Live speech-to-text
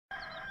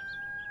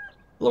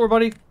Hello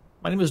everybody,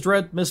 my name is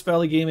Dread, Mist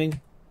Valley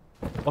Gaming.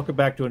 Welcome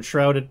back to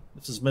Enshrouded.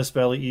 This is Mist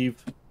Valley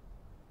Eve.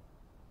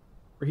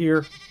 We're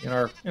here in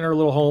our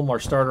little home, our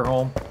starter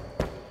home.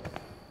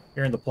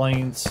 Here in the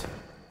plains.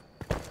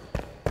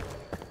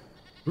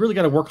 We really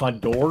got to work on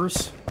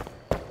doors.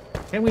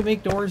 Can we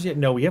make doors yet?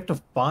 No, we have to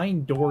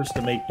find doors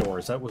to make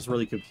doors. That was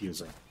really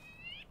confusing.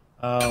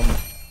 Yeah,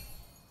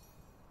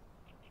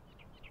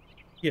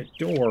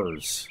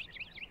 doors.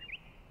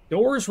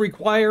 Doors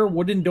require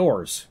wooden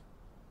doors.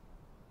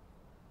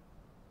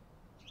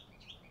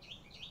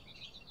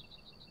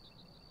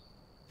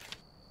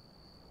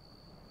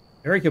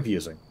 Very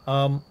confusing.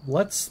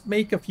 Let's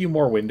make a few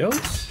more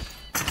windows.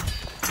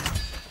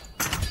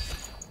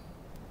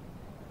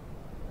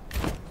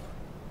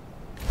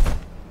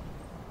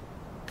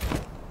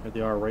 There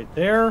they are right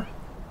there.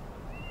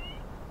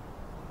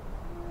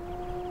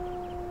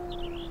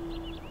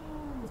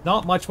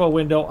 Not much of a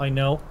window, I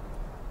know.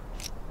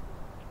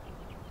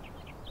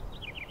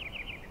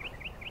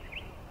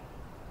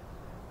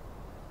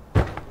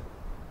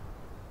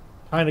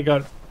 Kind of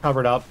got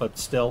covered up, but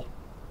still.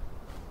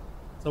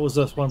 So was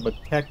this one, but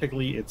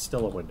technically it's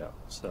still a window,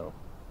 so.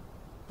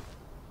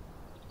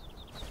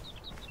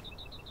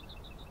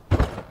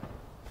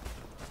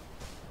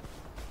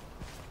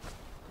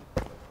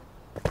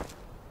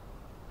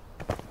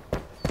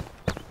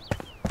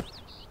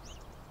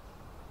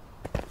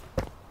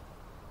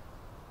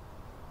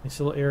 Nice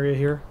little area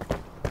here.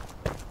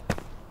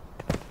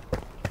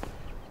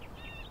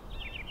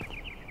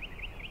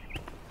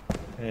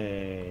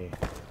 Hey.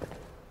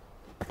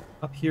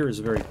 Up here is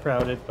very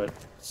crowded, but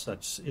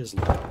such is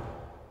life.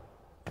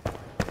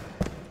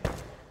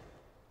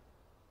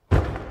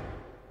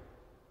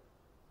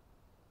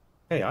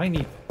 Okay, I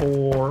need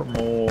 4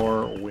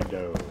 more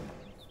windows.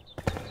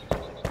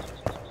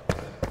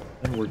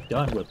 And we're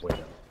done with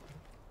windows.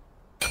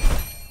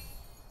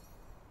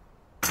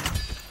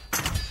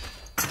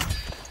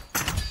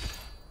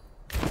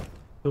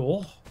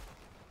 Cool.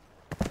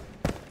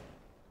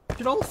 We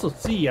should also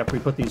see after we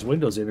put these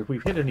windows in if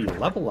we've hit any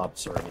level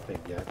ups or anything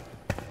yet.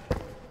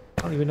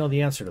 I don't even know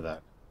the answer to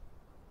that.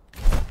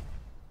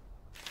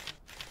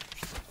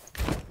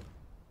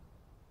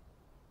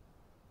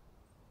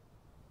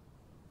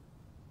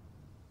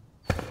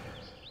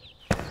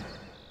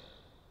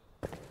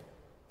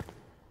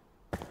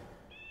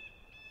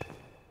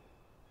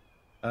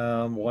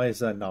 Why is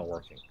that not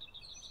working?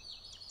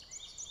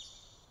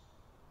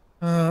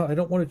 I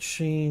don't want to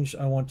change.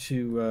 I want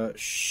to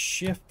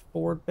shift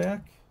forward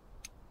back.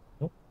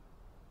 Nope.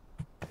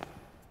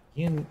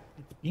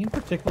 It's being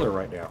particular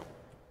right now.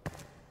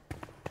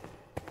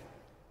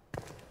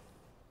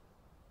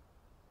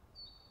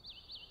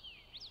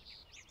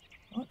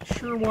 Not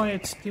sure why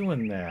it's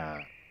doing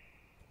that.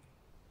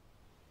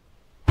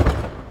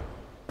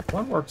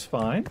 One works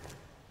fine.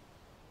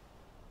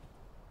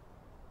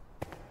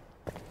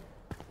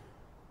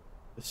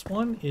 This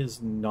one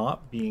is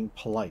not being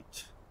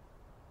polite.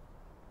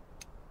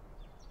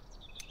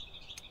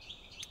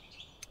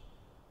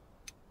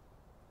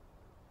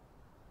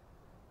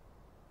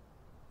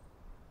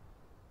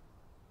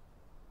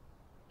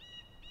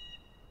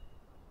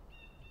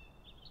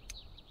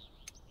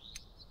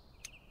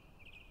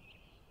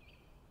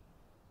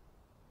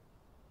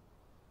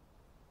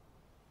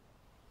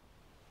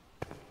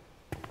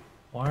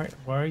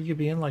 Why are you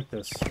being like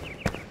this?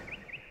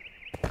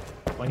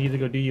 I need to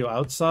go do you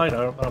outside?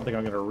 I don't think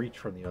I'm going to reach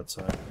from the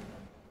outside.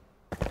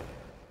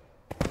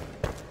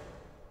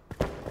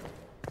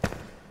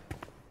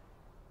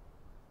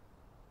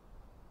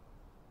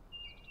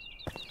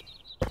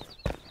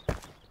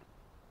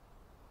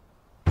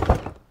 I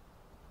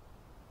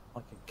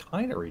can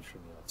kind of reach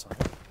from the outside.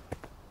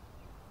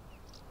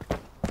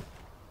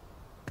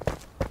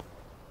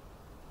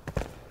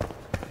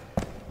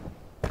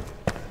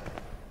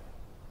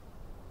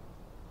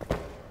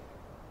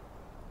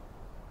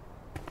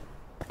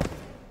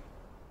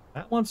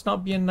 One's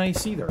not being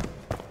nice either.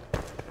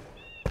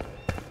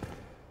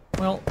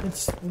 Well,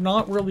 it's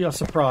not really a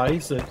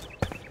surprise that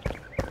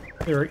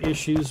there are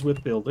issues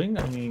with building.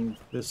 I mean,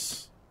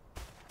 this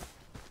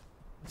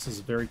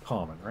is very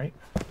common, right?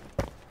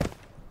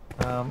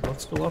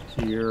 Let's go up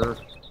here.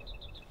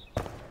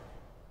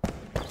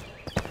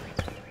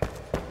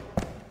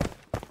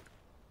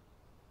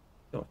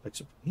 Oh,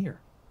 fix it from here.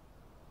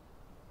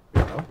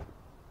 There we go.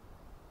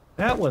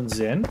 That one's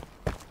in.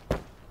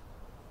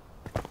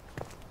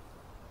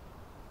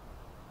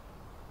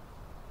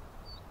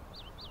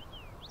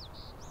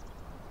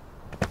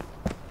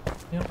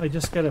 Yep, I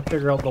just gotta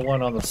figure out the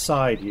one on the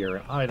side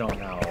here. I don't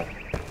know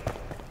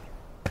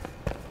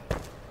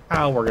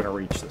how we're gonna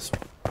reach this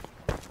one.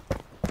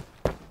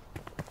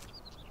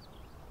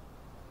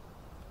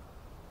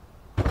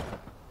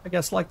 I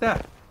guess like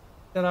that.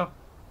 You know?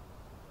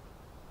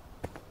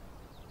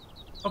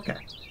 Okay.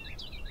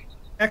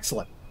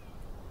 Excellent.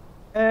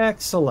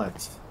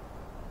 Excellent.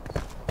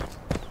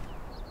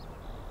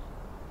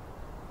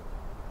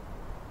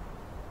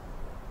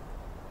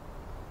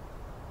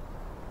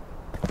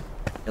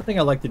 The thing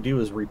I like to do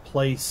is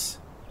replace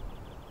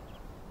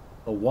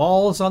the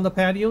walls on the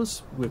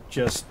patios with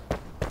just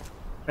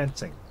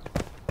fencing.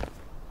 I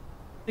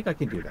think I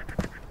can do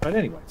that. But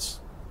anyways.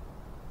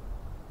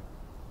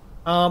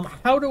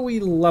 How do we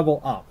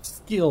level up?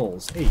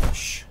 Skills,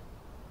 H.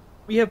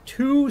 We have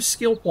 2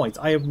 skill points.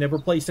 I have never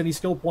placed any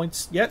skill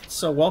points yet,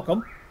 so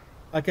welcome.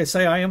 Like I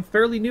say, I am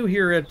fairly new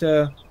here at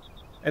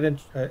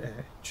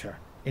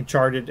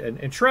Enshrouded and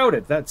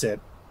Enshrouded. That's it.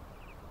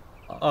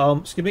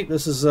 Excuse me.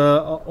 This is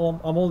I'm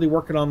only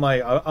working on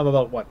my. I'm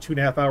about what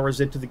 2.5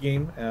 hours into the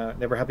game,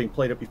 never having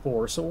played it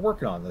before. So we're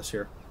working on this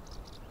here.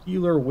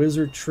 Healer,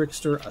 wizard,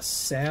 trickster,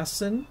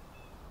 assassin.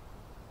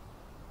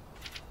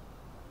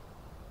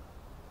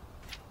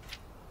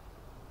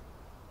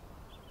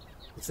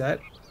 Is that?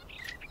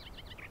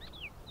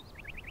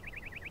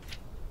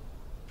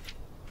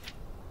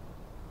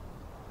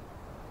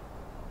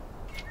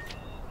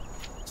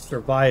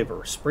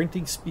 Survivor,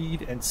 sprinting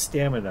speed and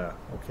stamina.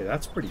 Okay,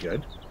 that's pretty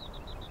good.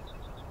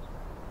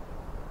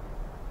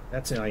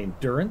 That's an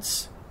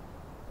endurance.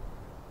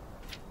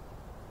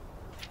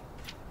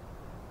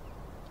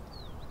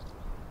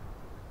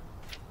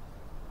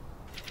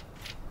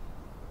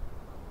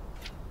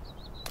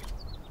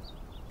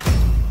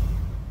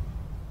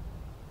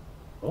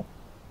 Oh.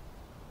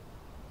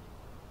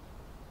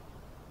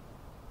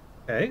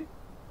 Okay.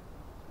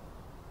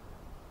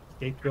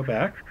 Escape to go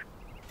back.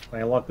 Can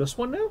I unlock this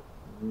one now?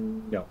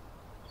 No.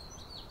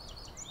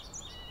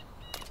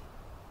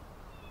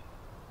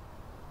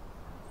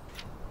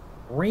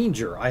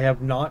 Ranger. I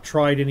have not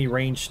tried any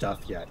range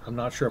stuff yet. I'm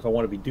not sure if I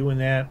want to be doing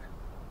that.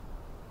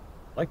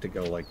 I'd like to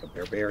go like a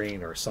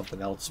barbarian or something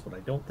else, but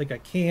I don't think I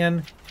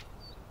can.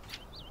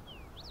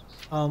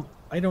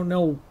 I don't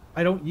know.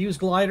 I don't use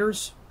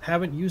gliders.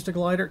 Haven't used a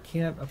glider.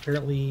 Can't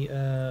apparently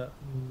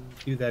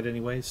do that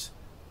anyways.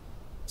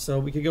 So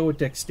we could go with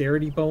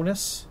dexterity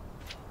bonus.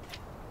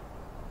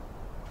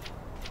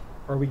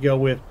 Or we go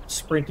with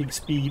sprinting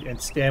speed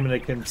and stamina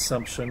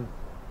consumption.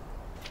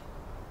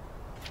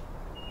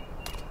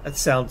 That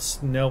sounds...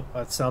 Nope,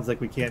 that sounds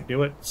like we can't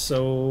do it.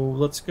 So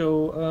let's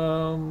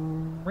go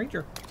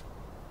Ranger.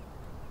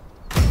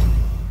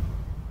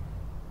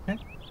 Okay.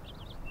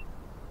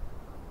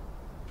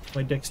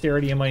 My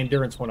dexterity and my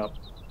endurance went up.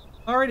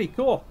 Alrighty,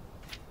 cool.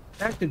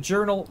 Back to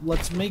journal.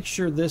 Let's make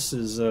sure this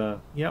is...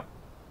 Yep.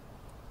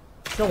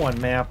 Show on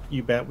map,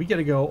 you bet. We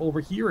gotta go over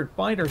here and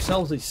find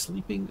ourselves a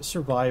sleeping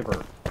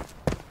survivor.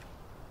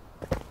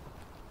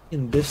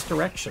 In this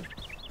direction.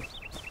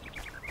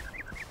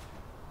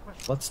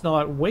 Let's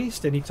not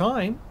waste any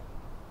time.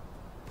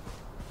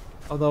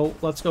 Although,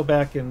 let's go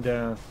back and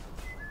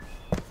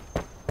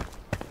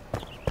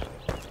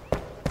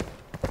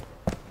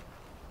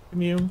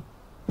commune.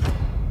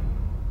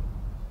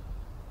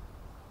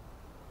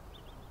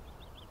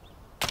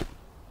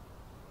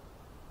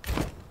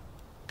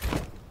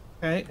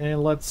 Okay,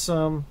 and let's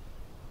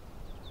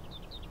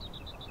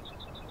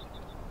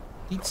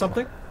eat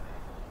something.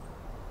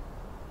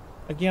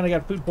 Again, I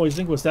got food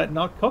poisoning. Was that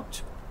not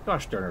cooked?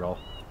 Gosh darn it all.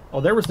 Oh,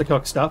 there was the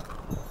cooked stuff.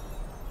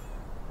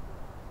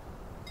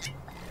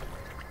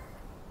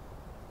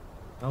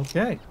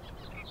 Okay.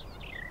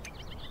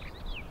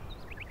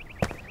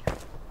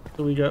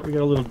 So we got a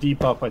little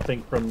debuff, I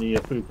think, from the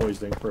food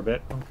poisoning for a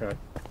bit. Okay.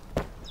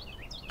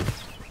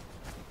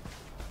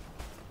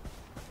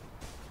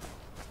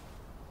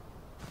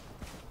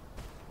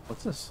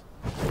 What's this?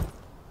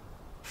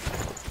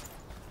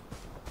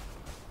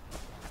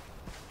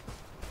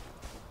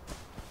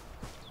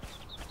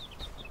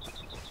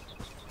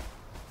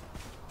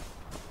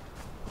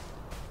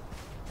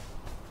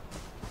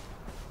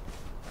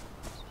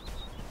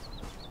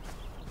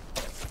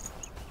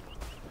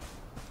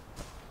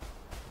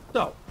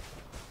 So,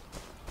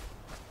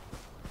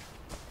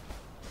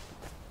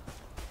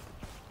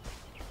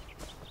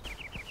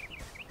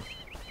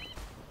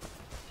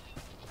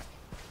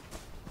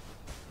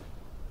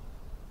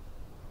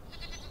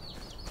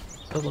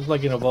 doesn't look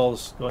like it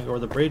involves going over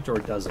the bridge, or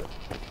does it?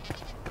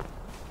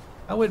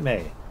 Oh, it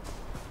may.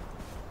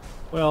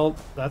 Well,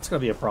 that's gonna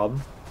be a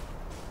problem.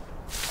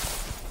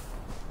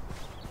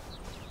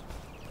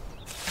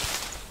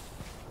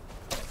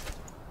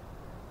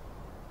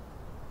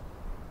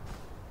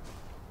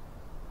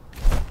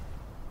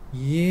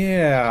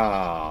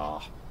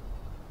 Yeah.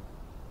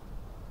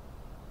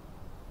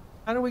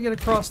 How do we get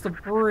across the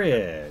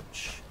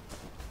bridge?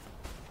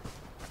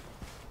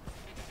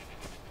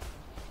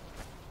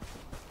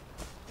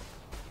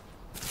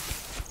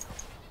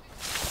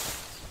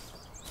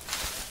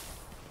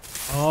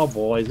 Oh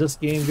boy, is this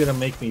game gonna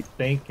make me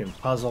think and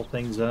puzzle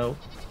things out?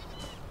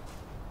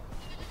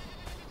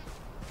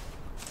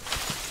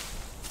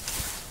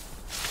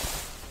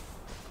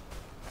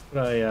 Should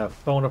I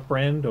phone a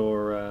friend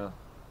or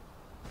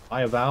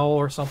buy a vowel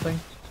or something?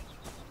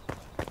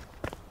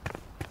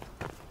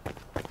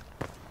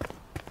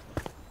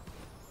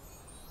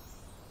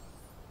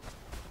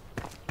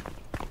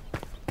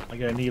 I'm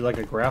gonna need like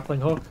a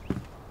grappling hook.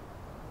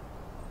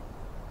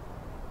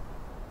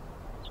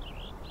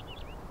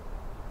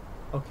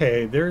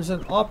 Okay, there's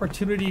an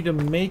opportunity to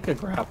make a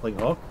grappling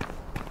hook.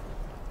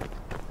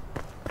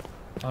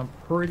 I'm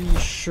pretty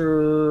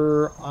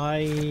sure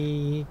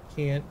I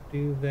can't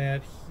do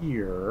that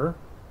here.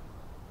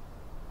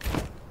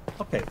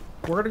 Okay,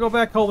 we're gonna go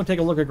back home and take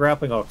a look at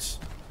grappling hooks.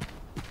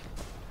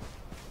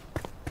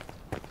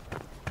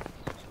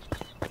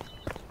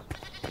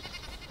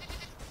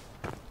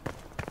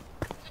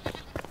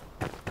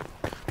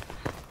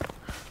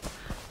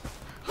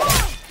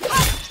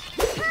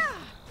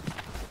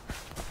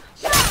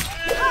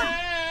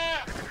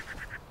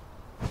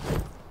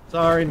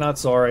 Sorry, not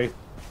sorry.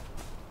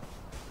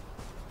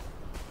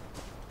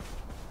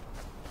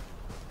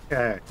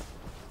 Okay.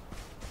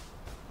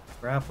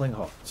 Grappling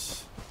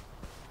hooks.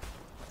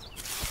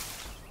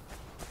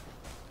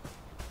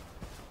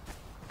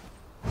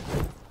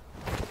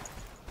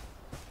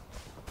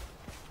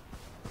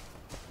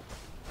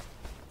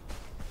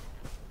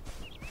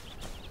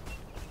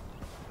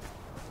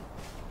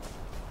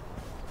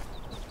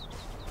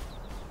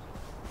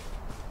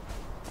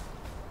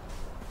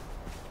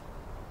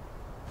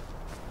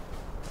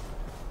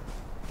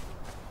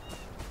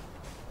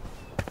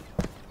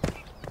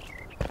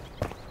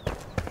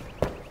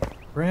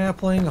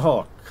 Grappling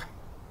hook.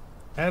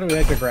 How do we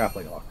make a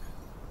grappling hook?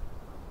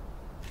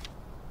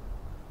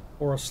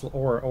 Or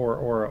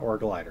a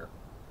glider.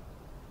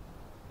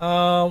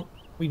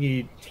 We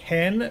need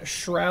 10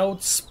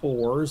 shroud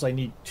spores. I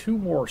need 2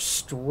 more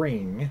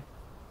string.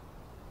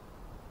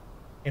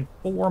 And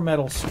 4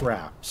 metal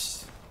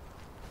scraps.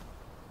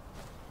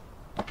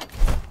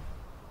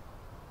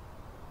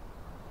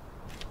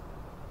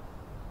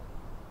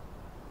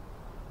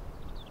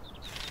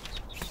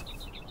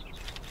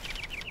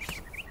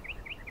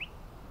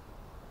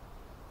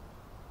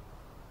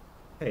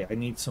 Okay, I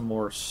need some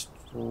more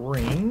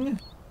string.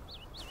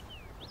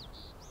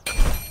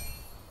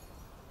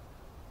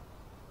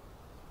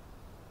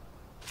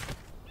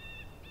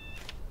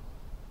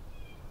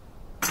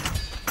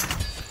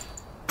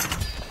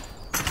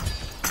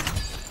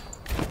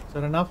 Is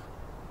that enough?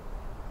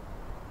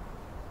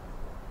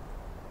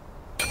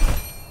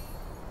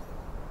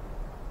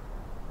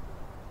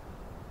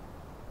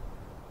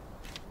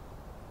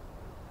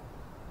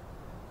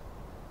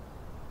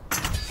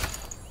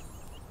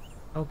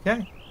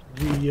 Okay.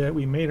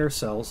 We made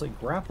ourselves a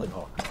grappling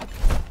hook.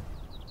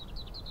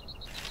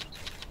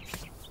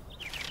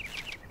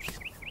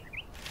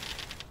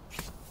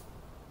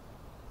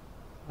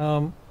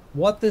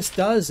 What this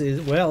does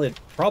is, well, it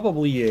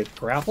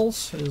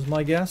grapples, is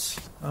my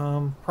guess.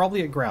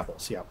 Probably it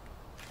grapples, yeah.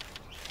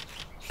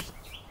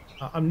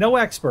 I'm no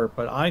expert,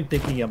 but I'm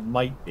thinking it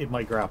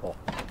might grapple.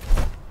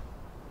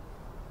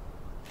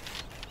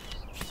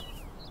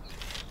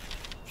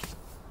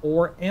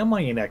 Or am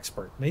I an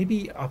expert?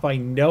 Maybe if I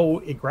know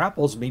it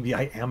grapples, maybe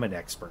I am an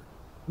expert.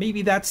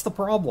 Maybe that's the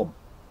problem.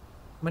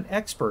 I'm an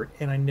expert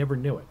and I never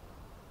knew it.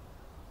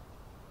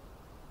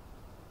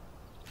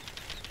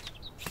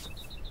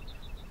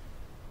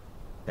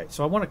 Okay,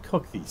 so I want to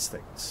cook these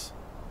things.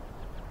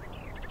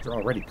 They're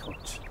already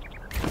cooked.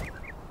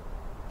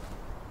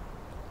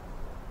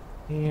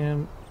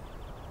 And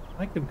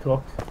I can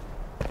cook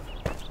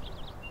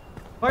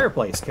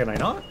fireplace, can I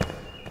not?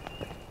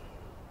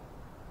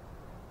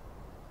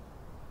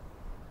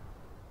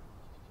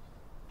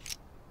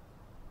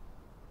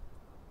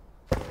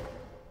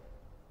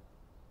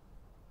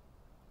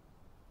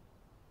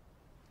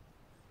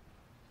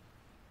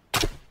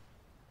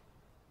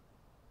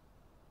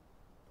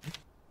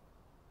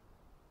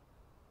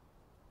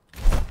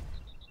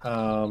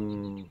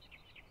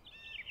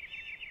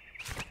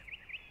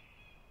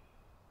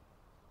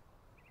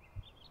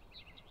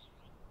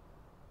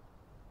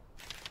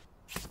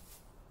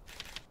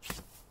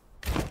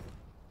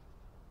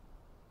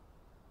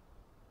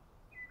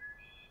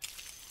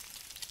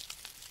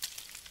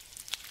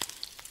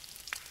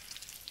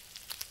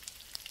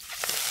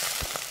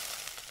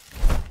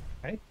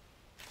 Okay.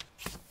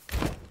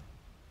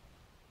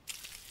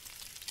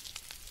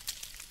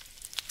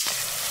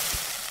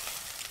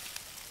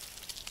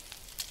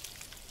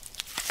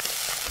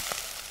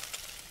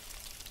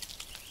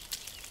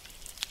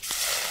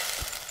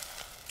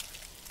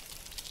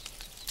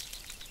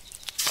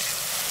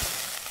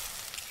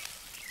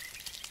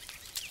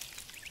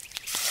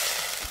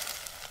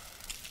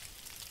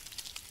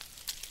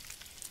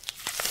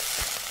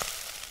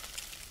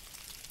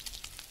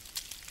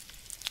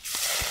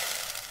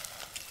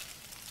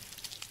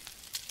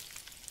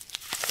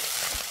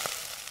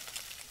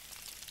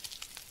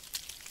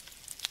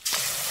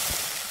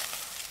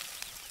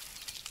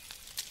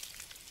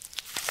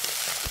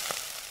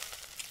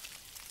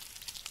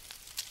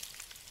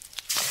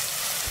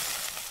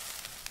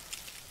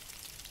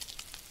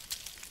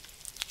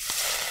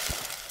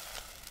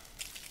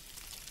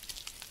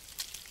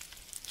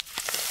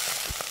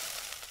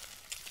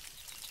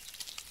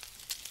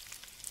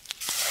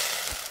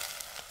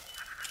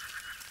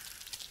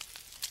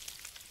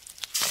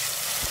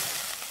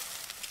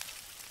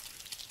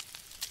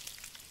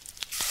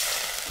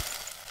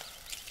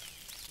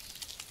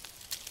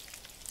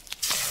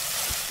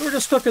 We're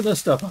just cooking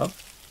this stuff up.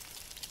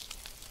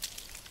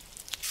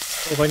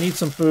 If I need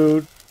some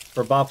food,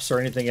 for buffs or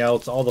anything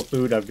else. All the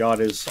food I've got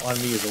is on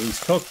me is at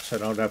least cooked, so I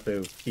don't have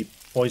to keep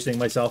poisoning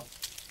myself.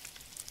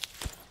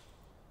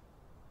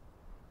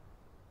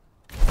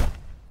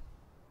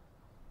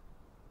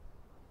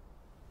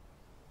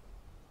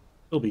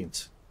 Still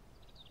beans.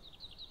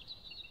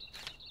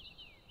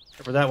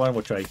 Except for that one,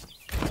 which I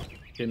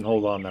didn't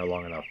hold on there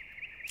long enough.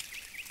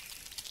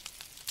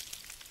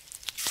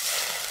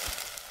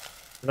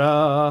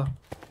 Ta-da!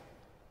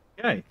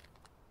 Okay.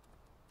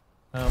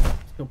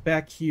 Let's go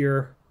back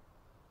here.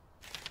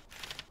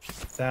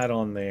 Put that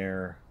on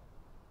there.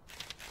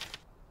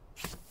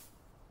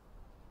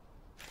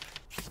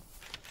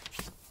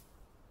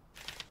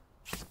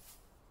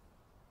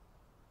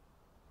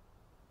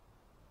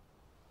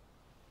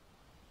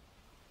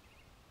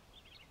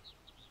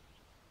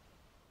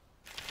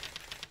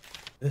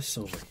 This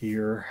over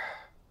here.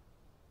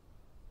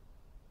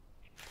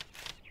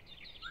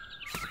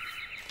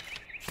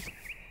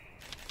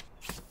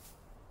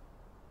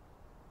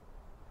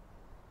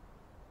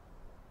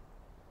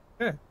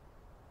 Okay.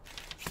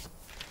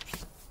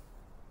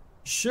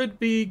 Should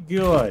be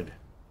good.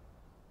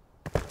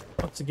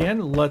 Once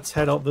again, let's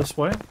head out this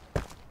way.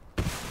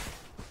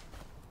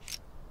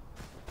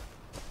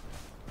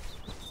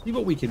 See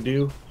what we can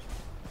do.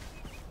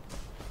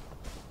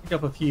 Pick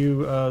up a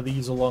few of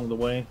these along the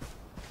way.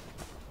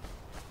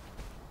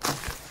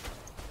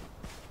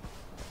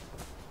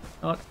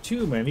 Not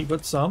too many,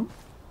 but some.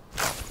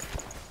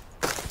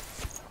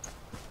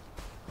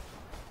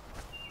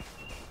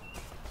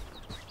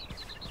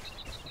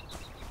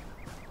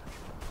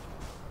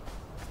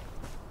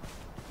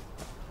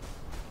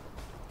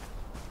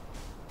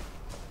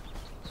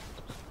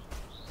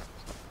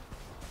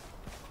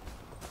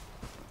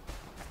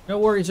 No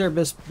worries there,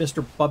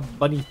 Mr.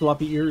 Bunny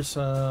Floppy Ears.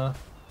 We're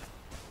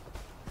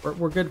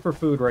good for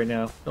food right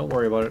now. Don't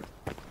worry about it.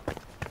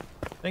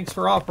 Thanks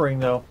for offering,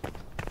 though.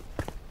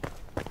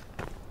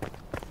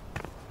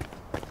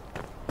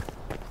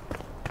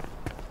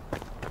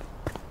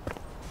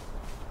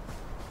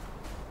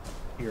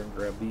 Here and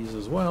grab these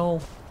as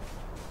well.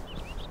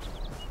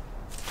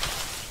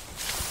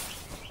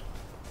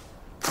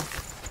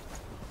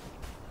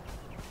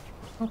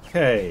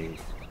 Okay.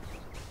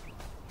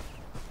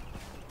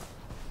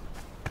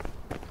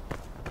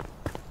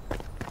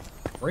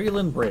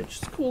 Raylan Bridge.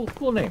 It's a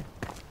cool name.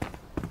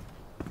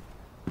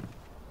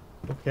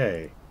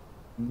 Okay.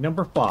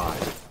 Number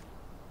 5.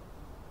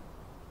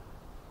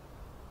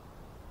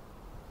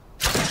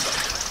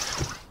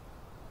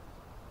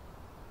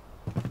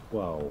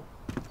 Whoa.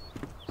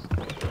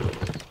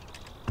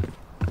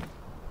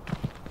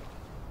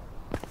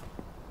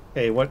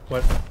 Okay, what?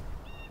 And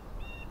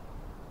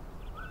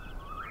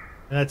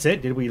that's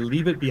it? Did we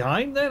leave it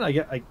behind then?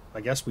 I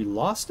guess we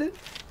lost it?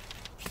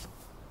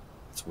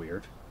 That's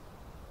weird.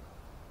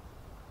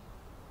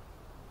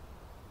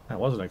 I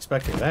wasn't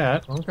expecting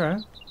that. Okay.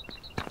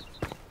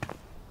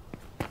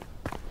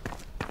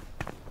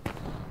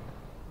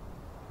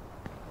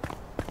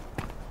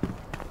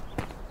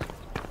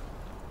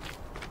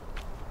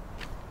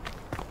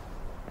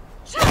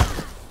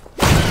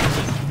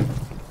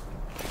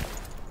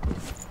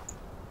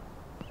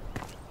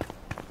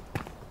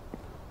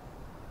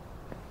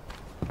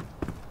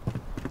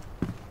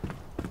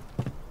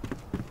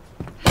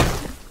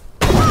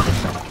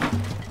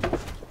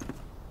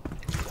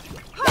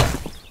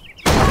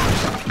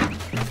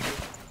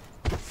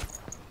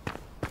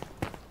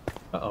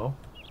 Uh-oh.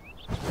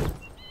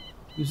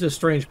 Who's this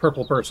strange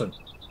purple person?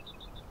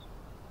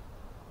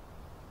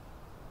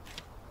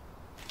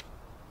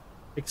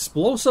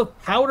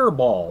 Explosive powder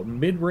ball,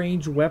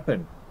 mid-range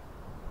weapon.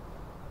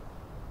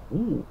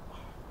 Ooh.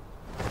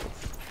 I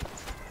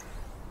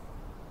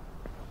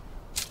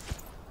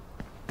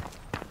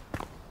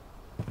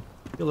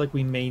feel like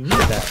we may need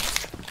that.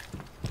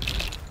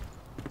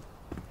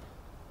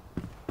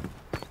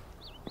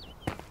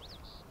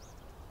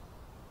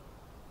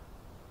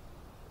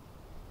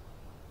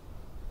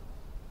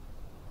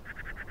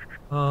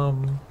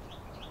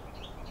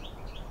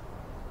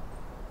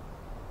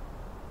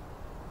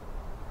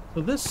 So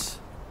this...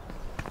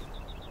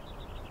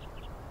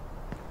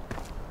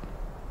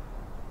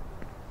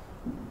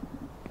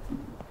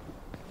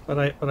 But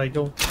I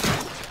don't...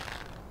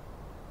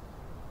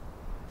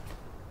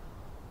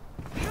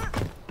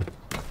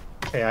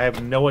 Okay, I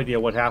have no idea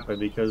what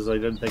happened because I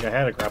didn't think I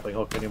had a grappling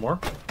hook anymore.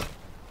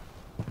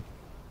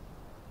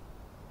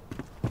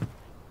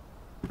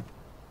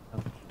 Oh,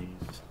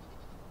 jeez.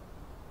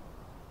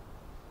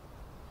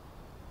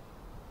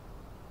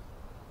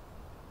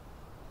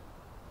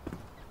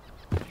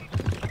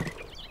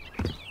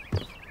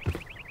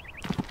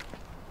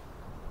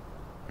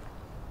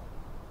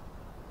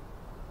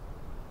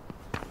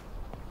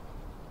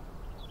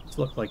 These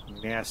look like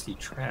nasty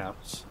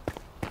traps.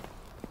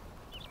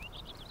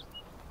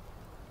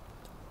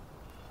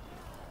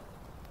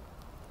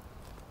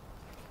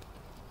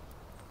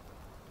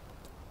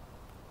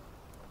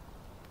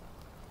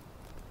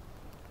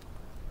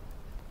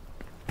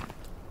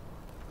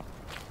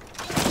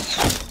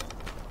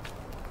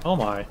 Oh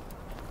my.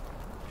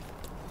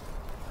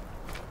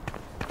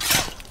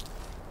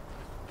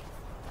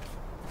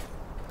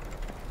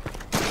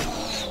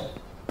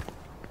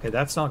 Okay,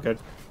 that's not good.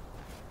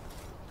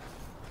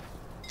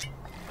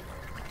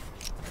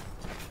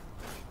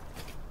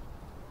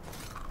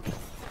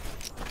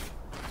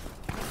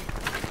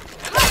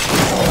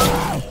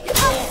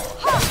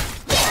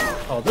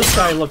 Oh, this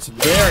guy looks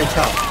very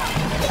tough.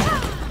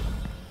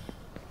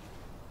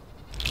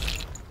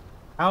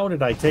 How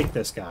did I take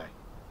this guy?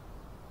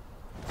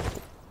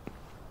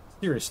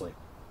 Seriously.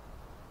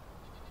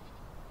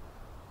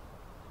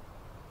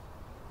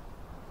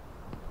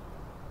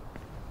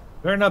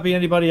 Better not be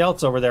anybody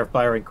else over there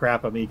firing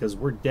crap at me, because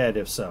we're dead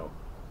if so.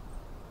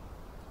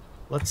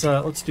 Let's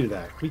do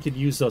that. We could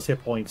use those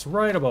hit points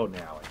right about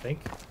now, I think.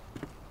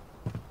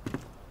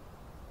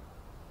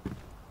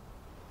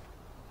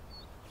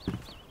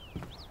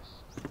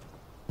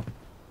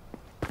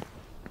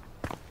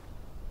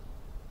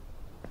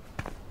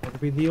 Better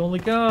be the only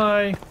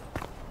guy.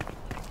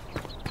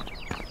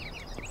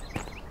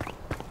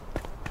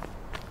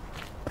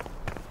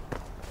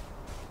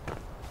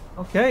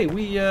 Okay,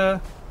 we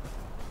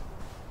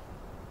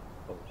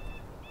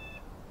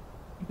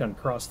done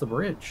crossed the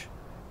bridge.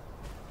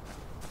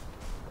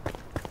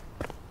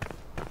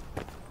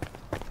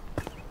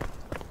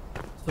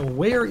 So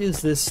where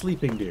is this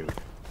sleeping dude?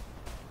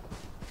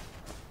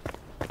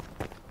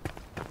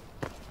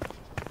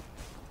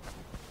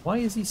 Why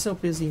is he so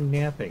busy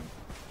napping?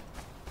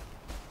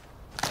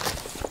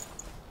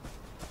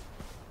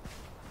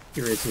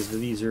 Curious if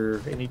these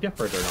are any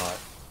different or not.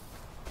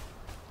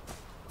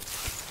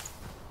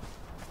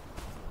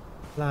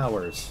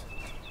 Flowers.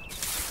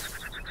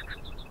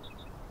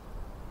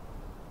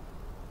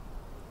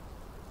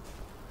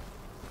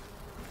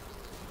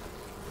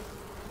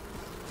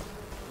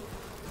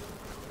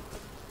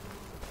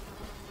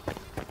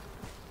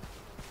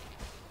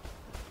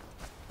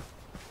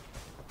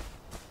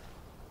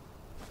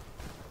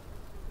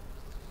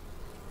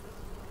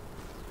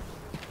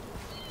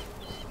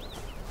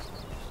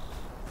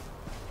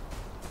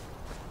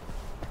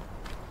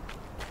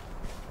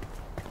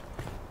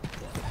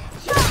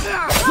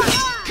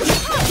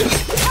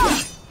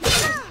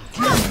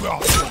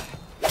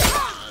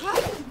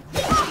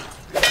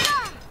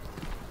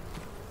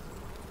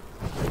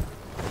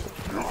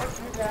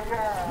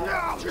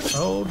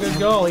 Oh, good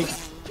golly.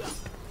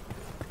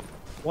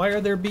 Why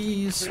are there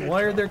bees?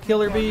 Why are there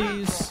killer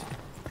bees?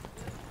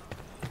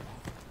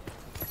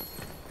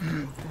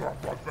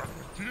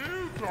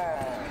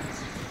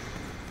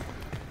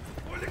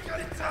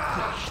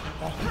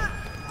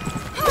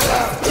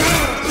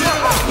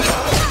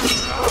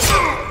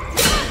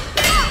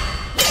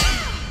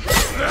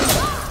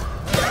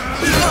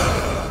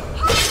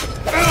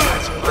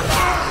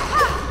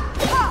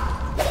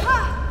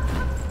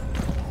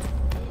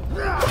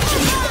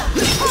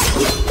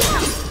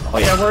 Oh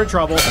yeah, we're in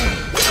trouble.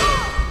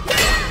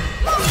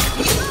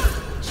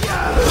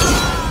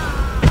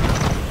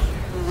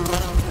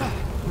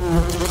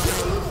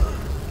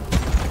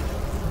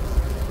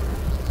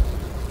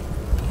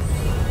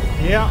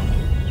 Yeah.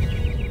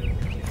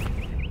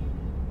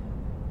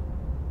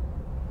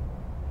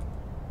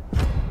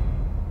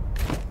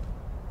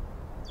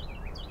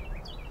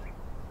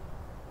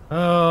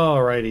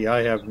 Alrighty,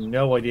 I have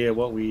no idea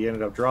what we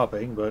ended up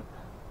dropping, but...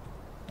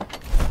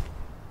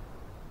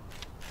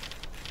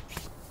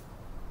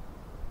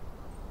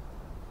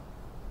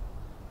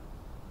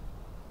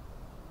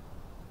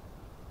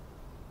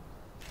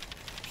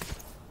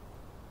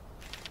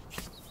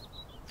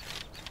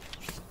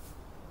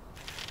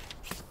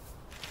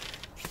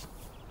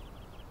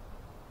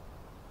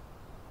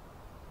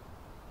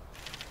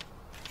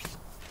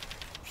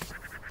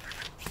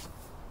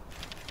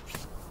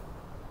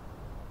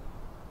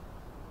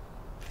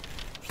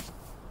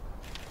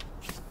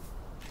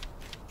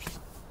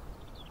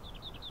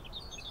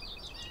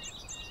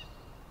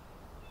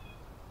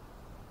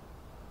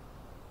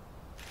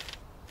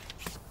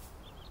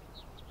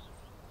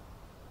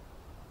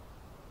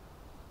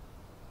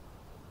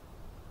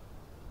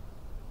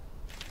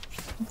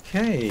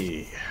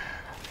 Okay.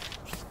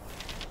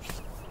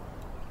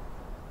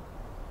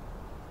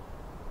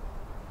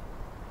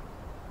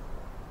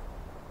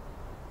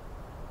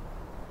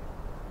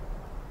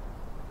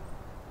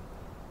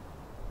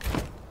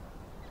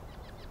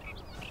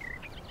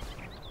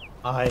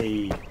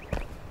 I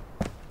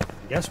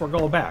guess we're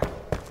going back.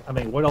 I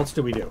mean, what else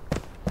do we do?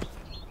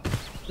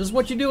 This is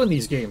what you do in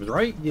these games,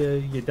 right?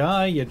 You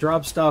die, you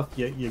drop stuff,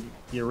 you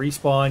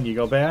respawn, you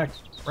go back,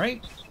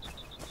 right?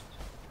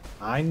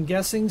 I'm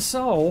guessing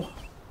so.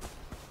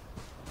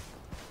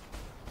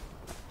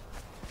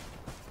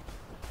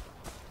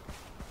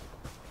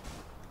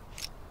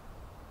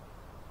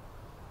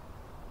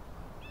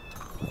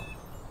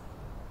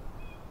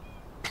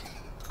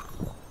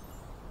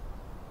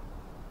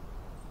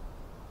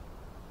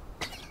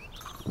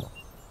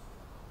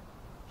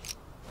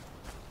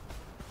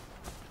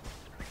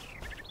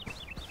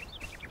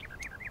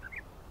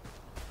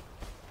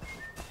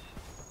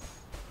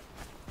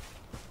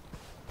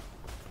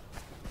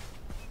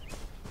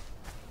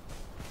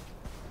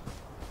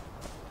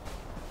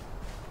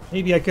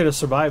 Maybe I could have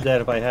survived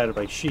that if I had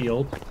my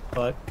shield,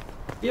 but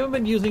we haven't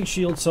been using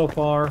shield so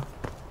far.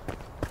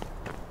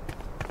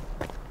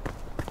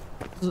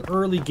 This is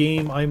early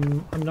game.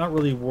 I'm not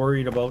really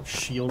worried about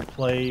shield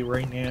play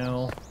right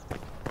now.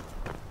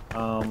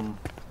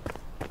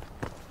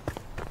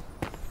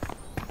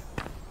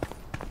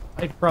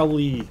 I'd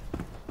probably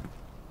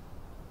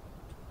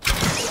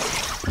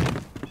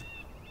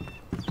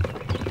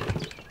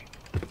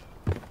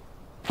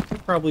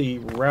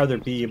rather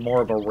be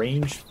more of a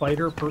ranged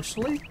fighter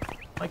personally.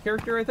 My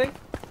character, I think.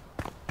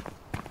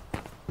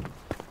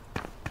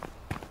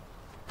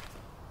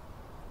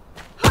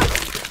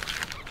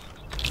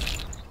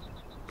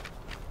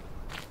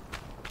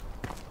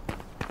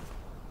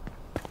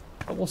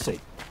 But we'll see.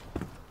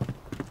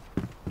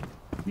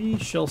 We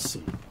shall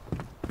see.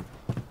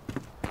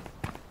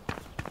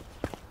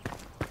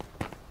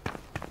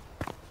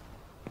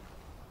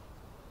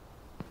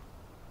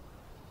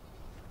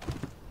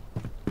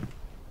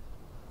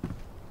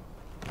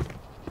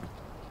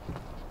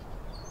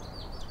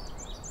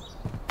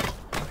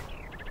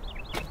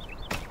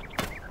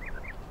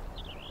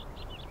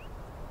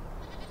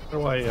 How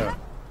do I,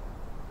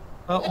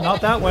 oh,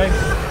 not that way.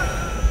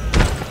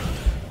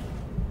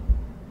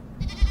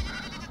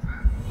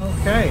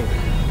 Okay.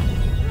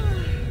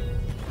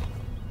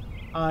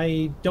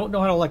 I don't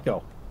know how to let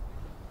go.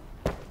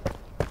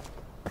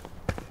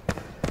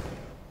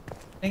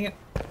 Dang it.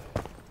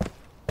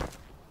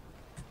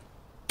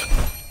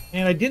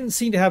 And I didn't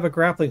seem to have a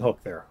grappling hook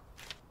there.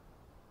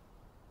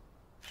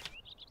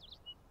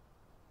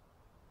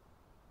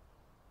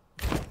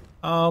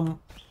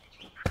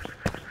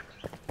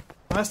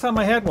 Last time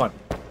I had one.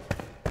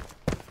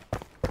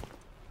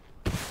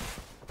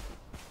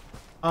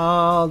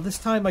 This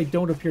time I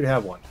don't appear to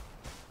have one.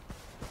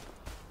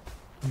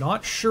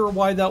 Not sure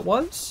why that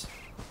was.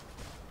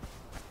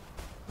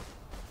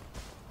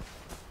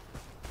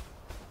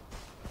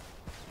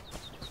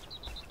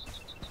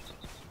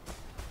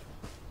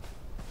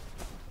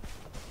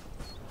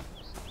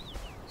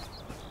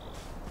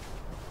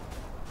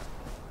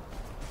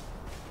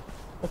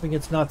 Hoping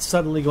it's not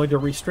suddenly going to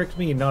restrict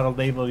me and not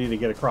enable me to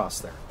get across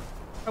there.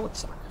 That would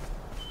suck.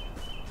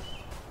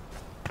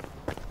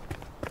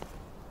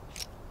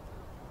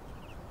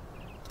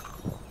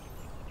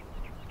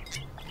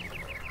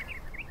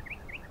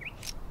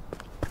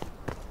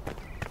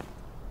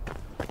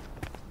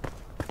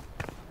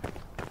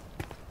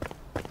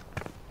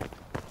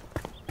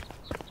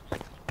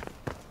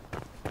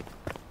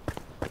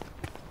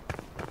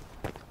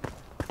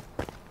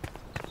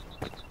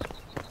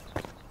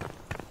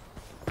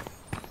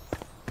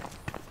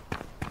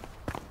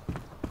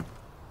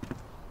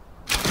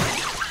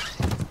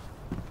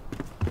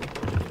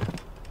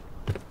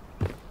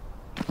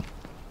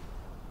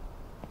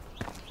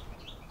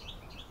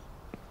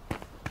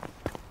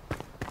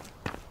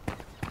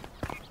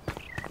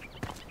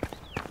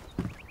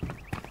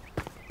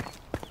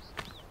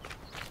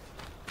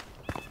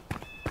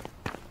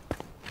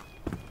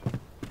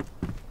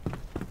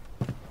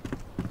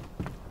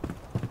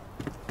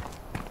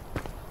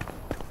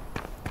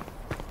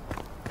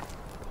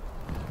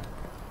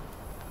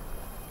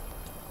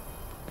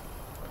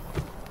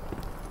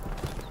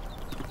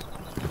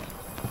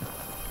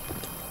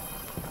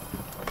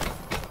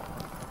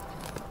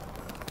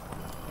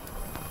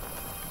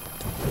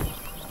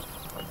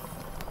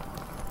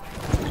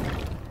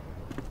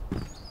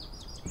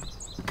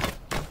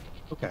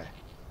 Okay.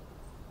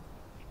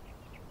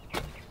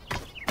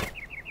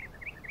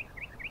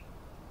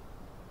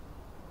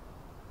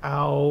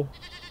 Ow.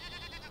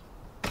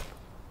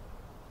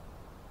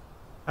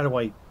 How do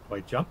I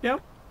jump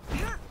down?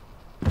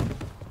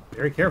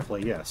 Very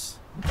carefully, yes.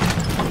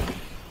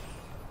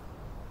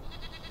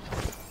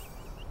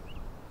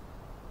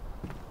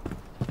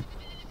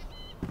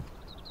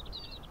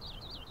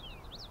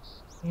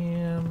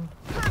 And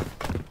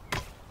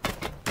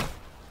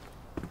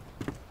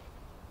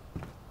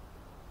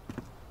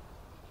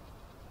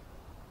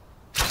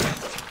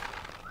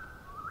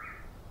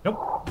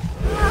nope.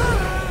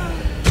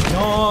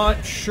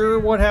 Not sure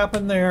what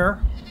happened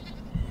there.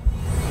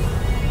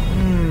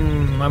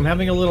 I'm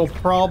having a little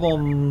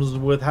problems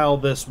with how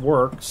this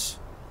works.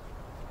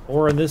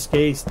 Or in this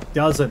case,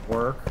 doesn't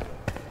work.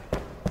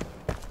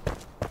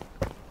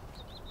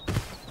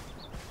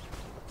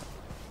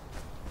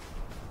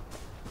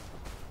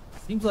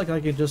 Seems like I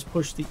can just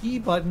push the E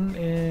button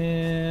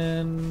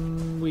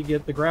and we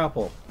get the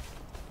grapple.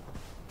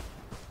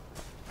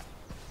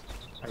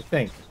 I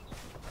think.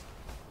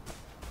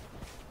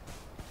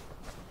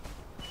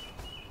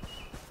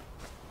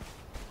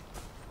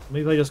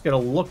 Maybe I just gotta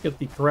look at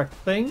the correct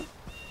thing.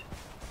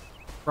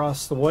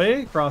 Cross the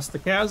way, cross the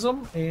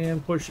chasm,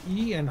 and push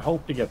E and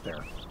hope to get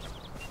there.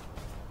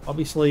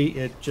 Obviously,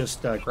 it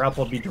just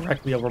grappled me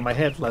directly over my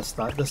head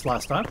this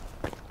last time.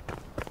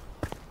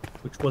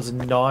 Which was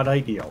not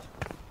ideal.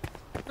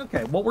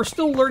 Okay, well, we're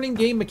still learning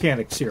game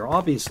mechanics here,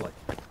 obviously.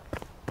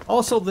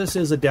 Also, this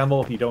is a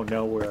demo, if you don't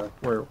know,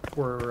 where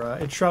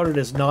Enshrouded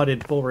is not in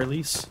full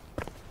release.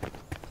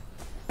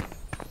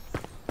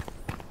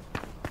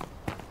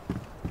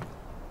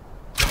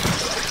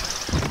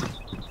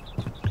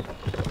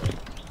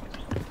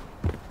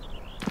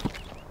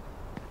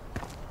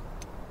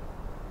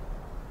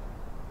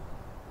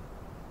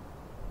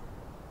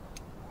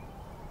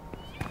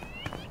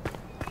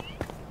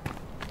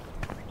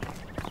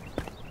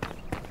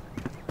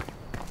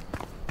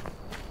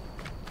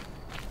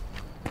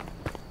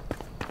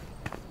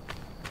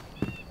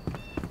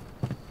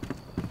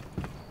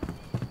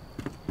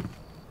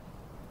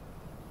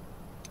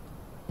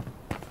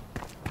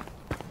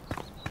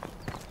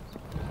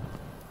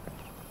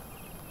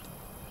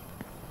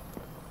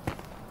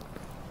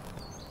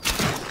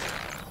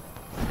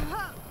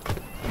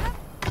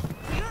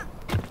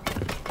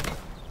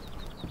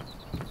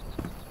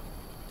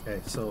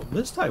 Okay, so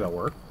this time at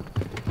work.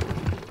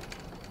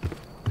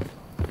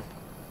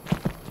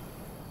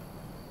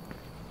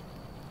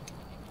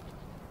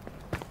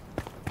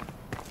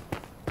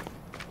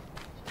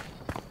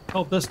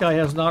 Hope this guy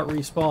has not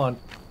respawned.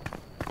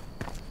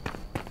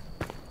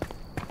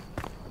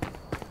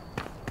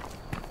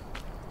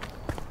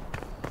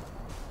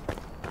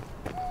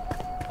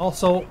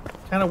 Also,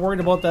 kind of worried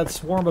about that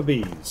swarm of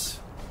bees.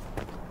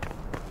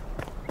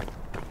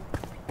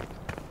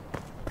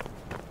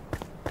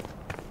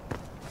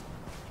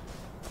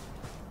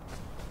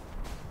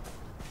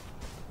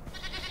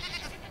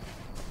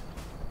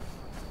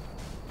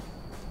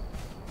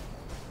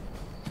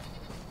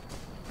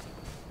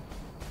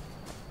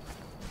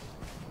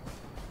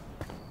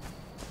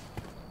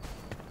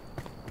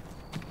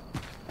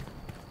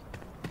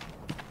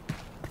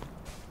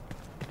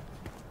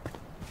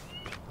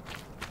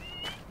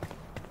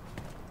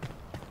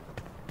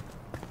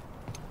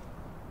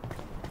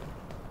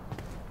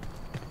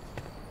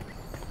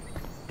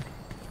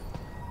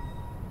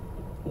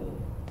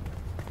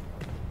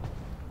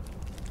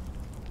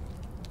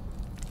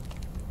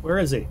 Where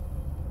is he?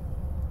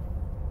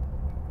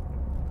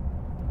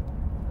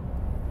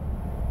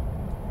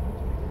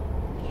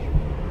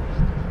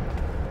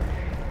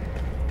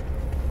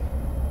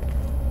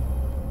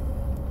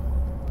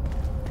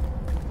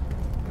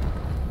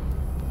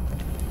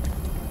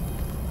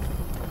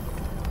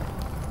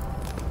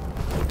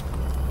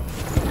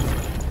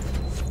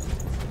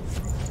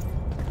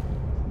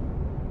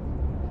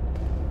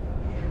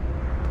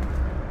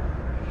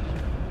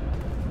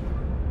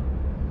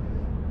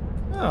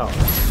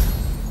 Oh.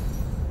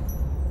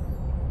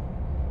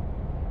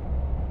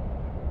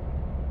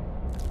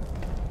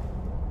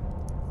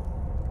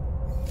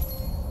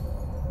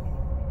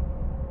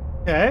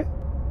 Okay.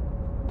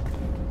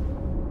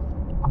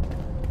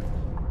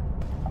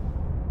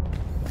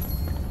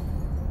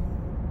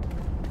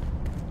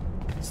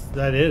 Is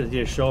that it? Did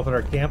you show up at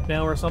our camp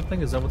now or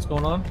something? Is that what's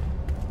going on?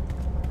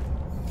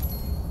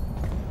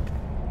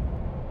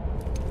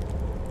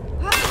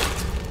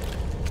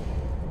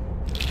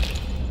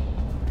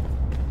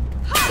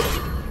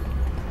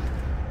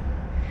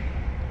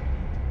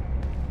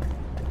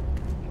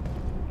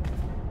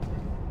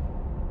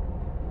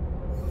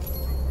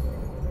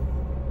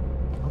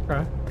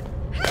 Okay.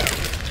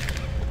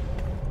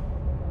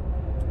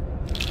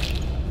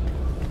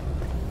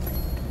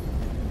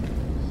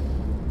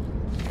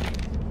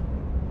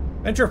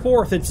 Venture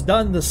forth, it's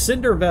done. The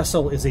Cinder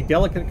Vessel is a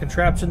delicate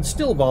contraption,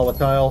 still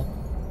volatile,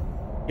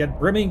 yet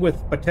brimming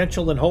with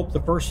potential and hope. The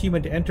first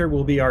human to enter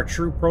will be our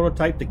true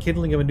prototype, the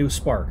kindling of a new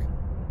spark.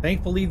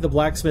 Thankfully, the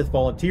blacksmith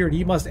volunteered.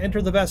 He must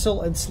enter the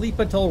vessel and sleep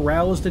until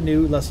roused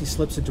anew, lest he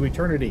slips into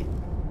eternity.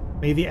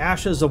 May the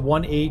ashes of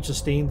one age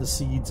sustain the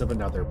seeds of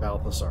another.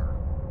 Balthasar.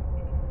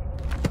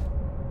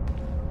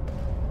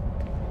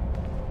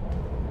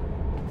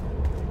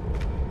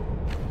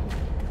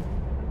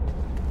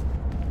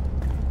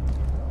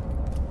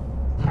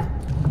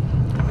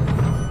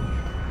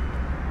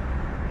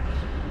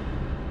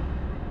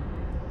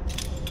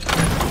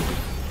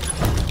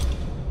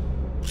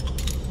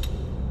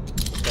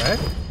 Okay.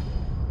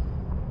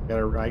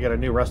 I got a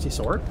new rusty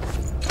sword.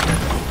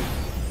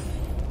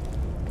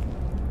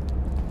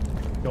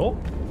 Cool.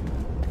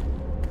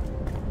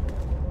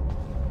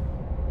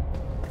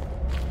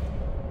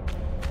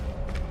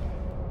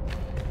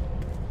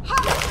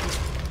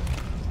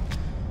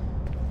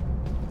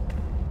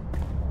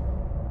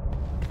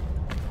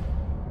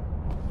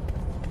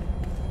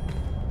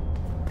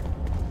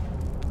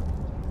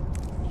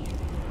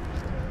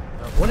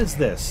 What is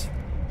this?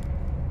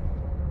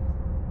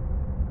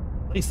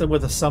 Place them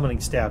with a summoning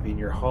staff in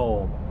your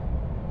home.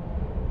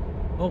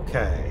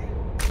 Okay.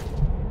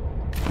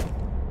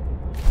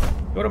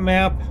 Go to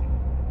map.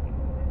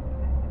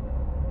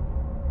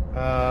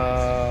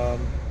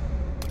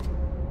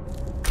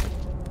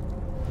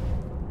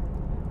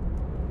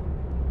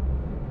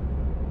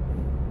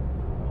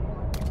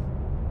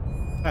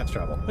 That's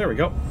travel. There we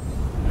go.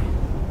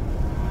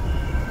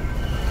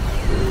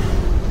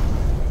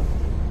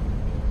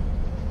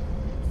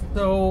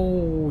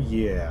 So,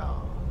 yeah.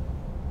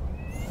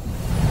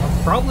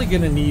 I'm probably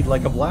gonna need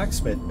like a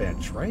blacksmith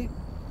bench, right?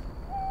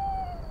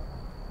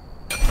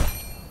 That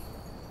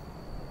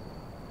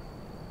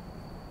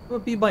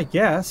would be my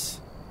guess.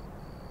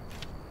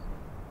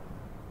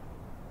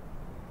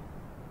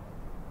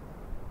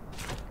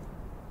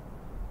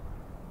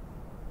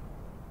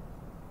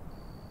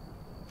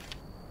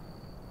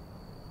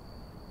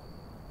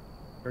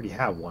 Already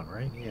have one,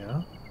 right?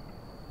 Yeah.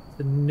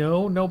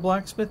 No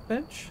blacksmith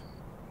bench?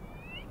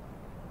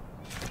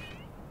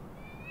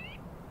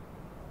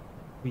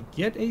 We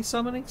get a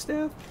summoning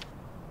staff?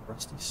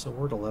 Rusty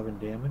sword, 11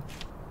 damage.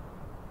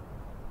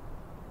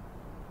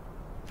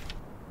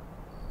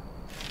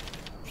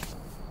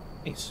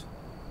 Nice.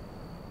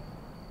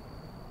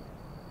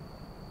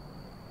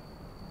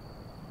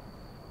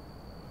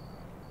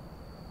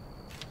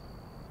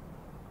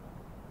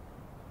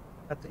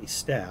 That's a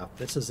staff.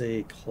 This is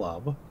a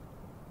club.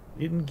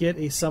 We didn't get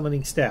a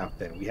summoning staff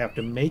then. We have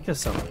to make a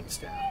summoning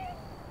staff.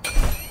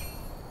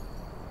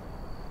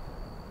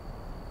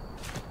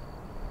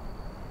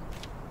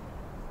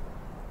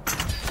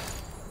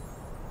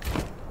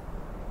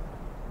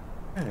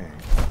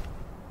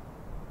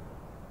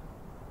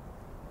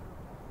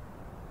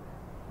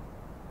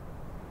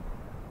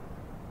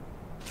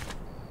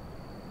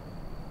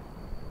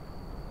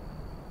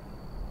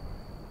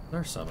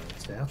 Our summoning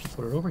staff.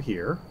 Put it over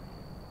here.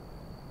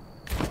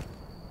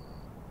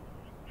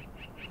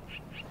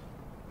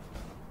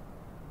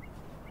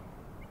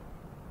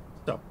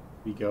 So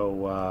we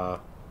go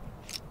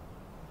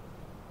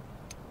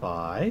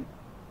 5.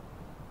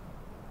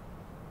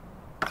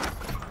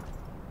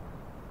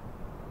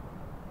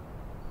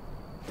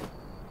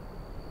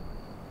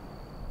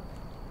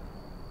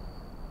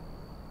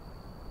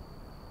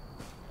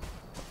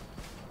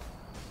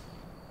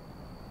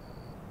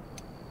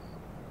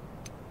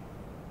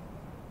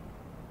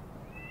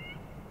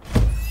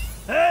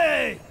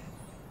 Hey!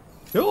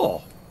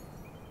 Cool.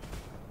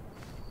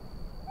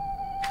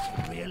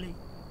 Really?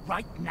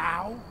 Right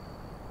now?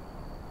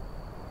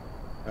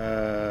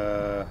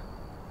 Huh!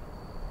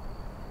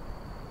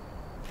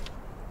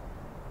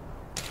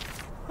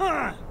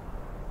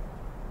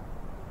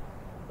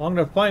 Long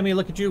enough to find me,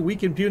 look at you,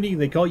 weak and puny.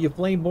 They call you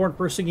Flameborn.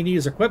 First thing you need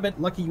is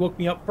equipment. Lucky you woke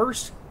me up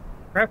first.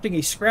 Crafting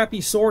a scrappy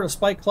sword, a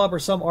spike club, or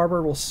some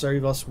armor will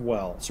serve us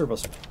well.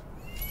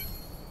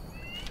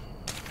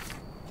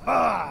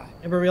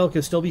 Embervale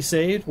can still be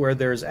saved. Where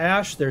there's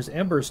ash, there's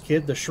embers,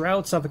 kid. The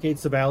shroud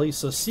suffocates the valley,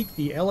 so seek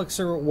the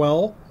elixir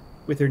well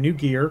with your new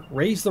gear.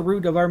 Raise the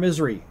root of our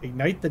misery.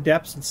 Ignite the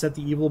depths and set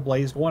the evil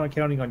ablaze. Go on, I'm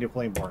counting on you,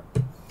 Flameborn.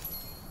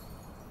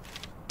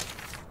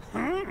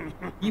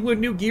 Even with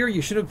new gear,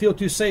 you shouldn't feel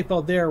too safe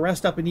out there.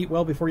 Rest up and eat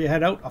well before you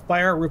head out. A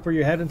fire, a roof over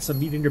your head, and some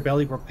meat in your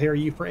belly prepare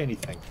you for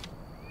anything.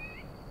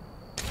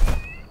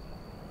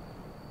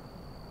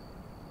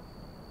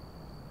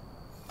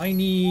 I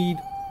need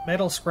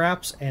metal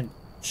scraps and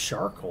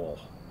charcoal.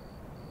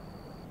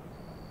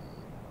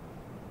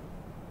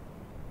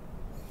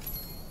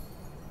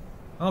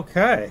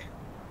 Okay.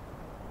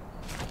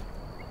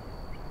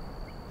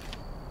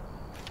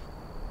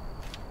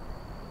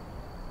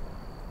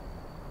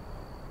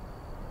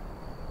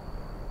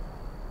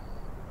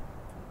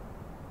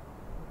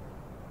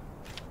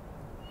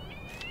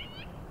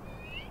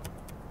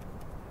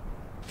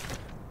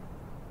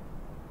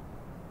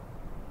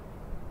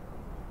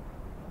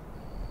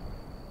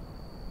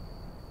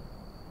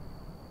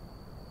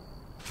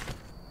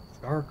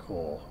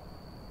 Charcoal.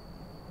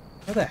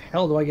 Where the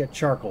hell do I get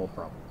charcoal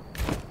from?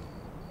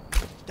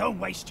 Don't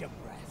waste your breath.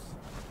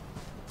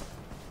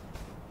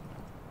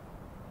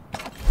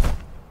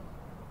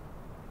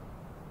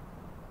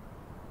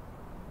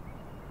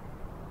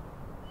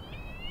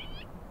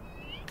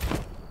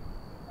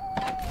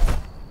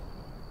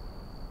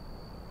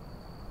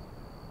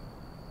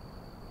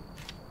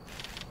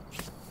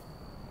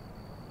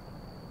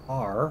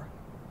 R.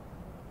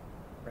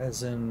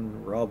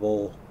 Resin,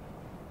 rubble.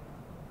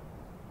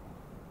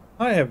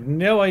 I have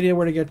no idea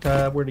where to get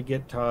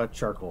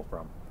charcoal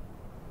from.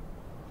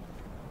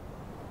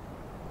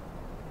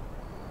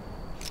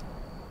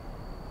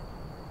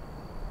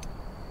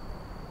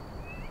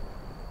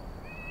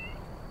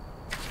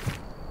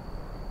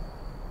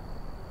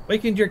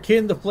 Wakened your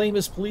kin, the flame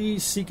is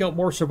pleased. Seek out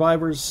more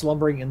survivors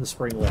slumbering in the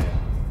spring land.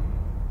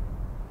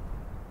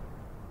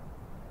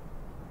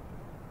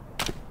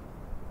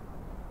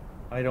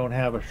 I don't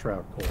have a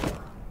shroud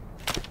core.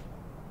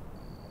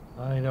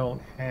 I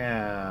don't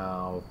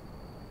have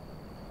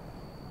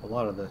a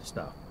lot of this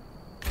stuff.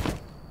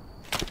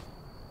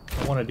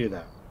 I want to do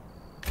that.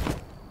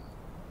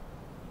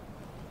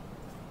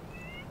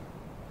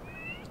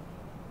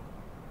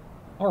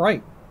 All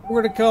right.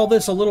 We're going to call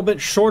this a little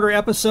bit shorter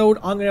episode.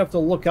 I'm going to have to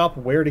look up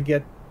where to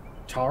get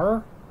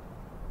tar.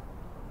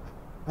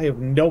 I have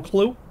no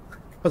clue.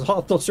 Because I'll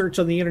have to search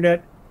on the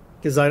internet.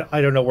 Because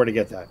I don't know where to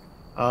get that.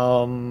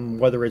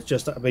 Whether it's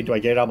just, I mean, do I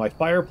get it on my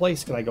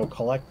fireplace? Can I go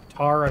collect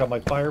tar out of my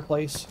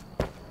fireplace?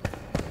 I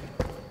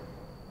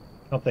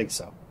don't think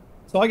so.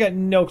 So I got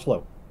no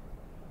clue.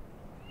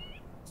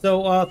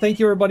 So thank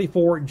you everybody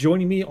for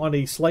joining me on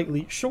a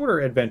slightly shorter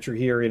adventure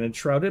here in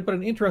Enshrouded, but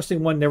an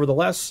interesting one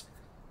nevertheless.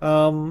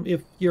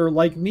 If you're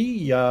like me,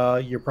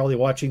 you're probably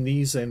watching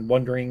these and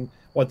wondering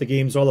what the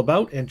game's all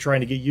about and trying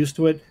to get used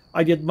to it.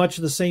 I did much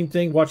of the same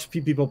thing, watched a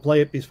few people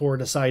play it before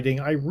deciding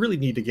I really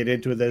need to get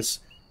into this.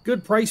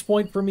 Good price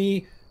point for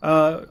me.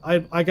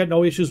 I got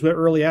no issues with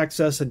early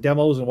access and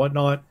demos and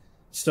whatnot.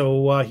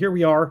 So here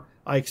we are.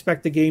 I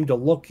expect the game to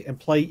look and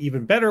play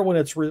even better when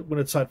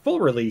it's at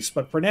full release.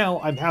 But for now,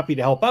 I'm happy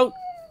to help out,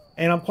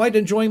 and I'm quite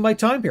enjoying my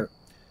time here.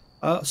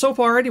 So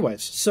far,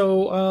 anyways.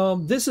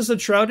 So this is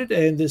Enshrouded,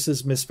 and this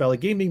is Mist Valley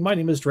Gaming. My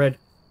name is Dread.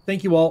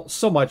 Thank you all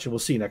so much, and we'll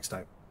see you next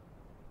time.